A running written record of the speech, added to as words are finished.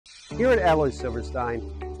Here at Alloy Silverstein,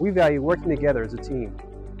 we value working together as a team.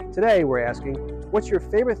 Today we're asking, what's your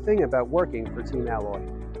favorite thing about working for Team Alloy?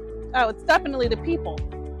 Oh, it's definitely the people.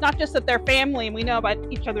 Not just that they're family and we know about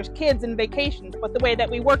each other's kids and vacations, but the way that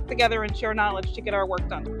we work together and share knowledge to get our work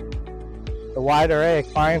done. The wide array of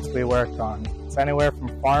clients we work on. It's anywhere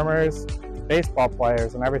from farmers to baseball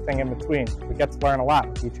players and everything in between. We get to learn a lot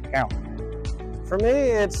with each account. For me,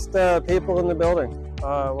 it's the people in the building.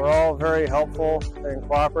 We're all very helpful and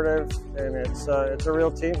cooperative, and it's a real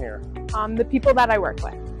team here. The people that I work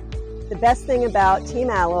with. The best thing about Team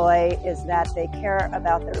Alloy is that they care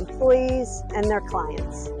about their employees and their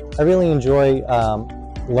clients. I really enjoy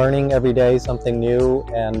learning every day something new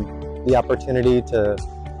and the opportunity to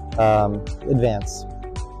advance.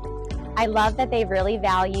 I love that they really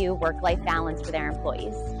value work-life balance for their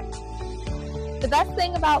employees. The best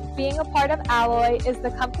thing about being a part of Alloy is the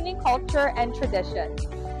company culture and tradition.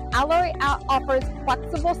 Alloy offers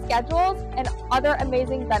flexible schedules and other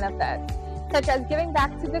amazing benefits, such as giving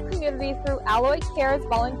back to the community through Alloy Cares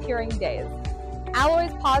volunteering days.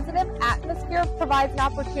 Alloy's positive atmosphere provides an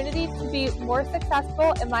opportunity to be more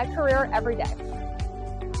successful in my career every day.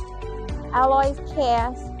 Alloy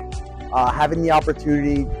Cares. Having the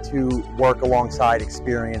opportunity to work alongside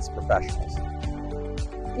experienced professionals.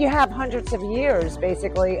 You have hundreds of years,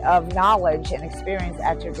 basically, of knowledge and experience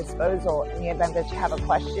at your disposal in the event that you have a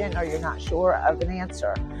question or you're not sure of an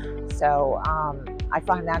answer. So I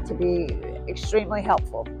find that to be extremely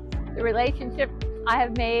helpful. The relationship I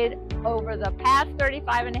have made over the past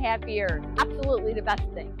 35 and a half years, absolutely the best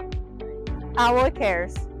thing. Alloy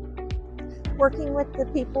Cares. Working with the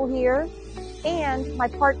people here and my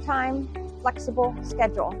part-time flexible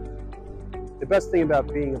schedule. The best thing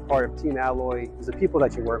about being a part of Team Alloy is the people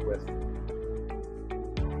that you work with.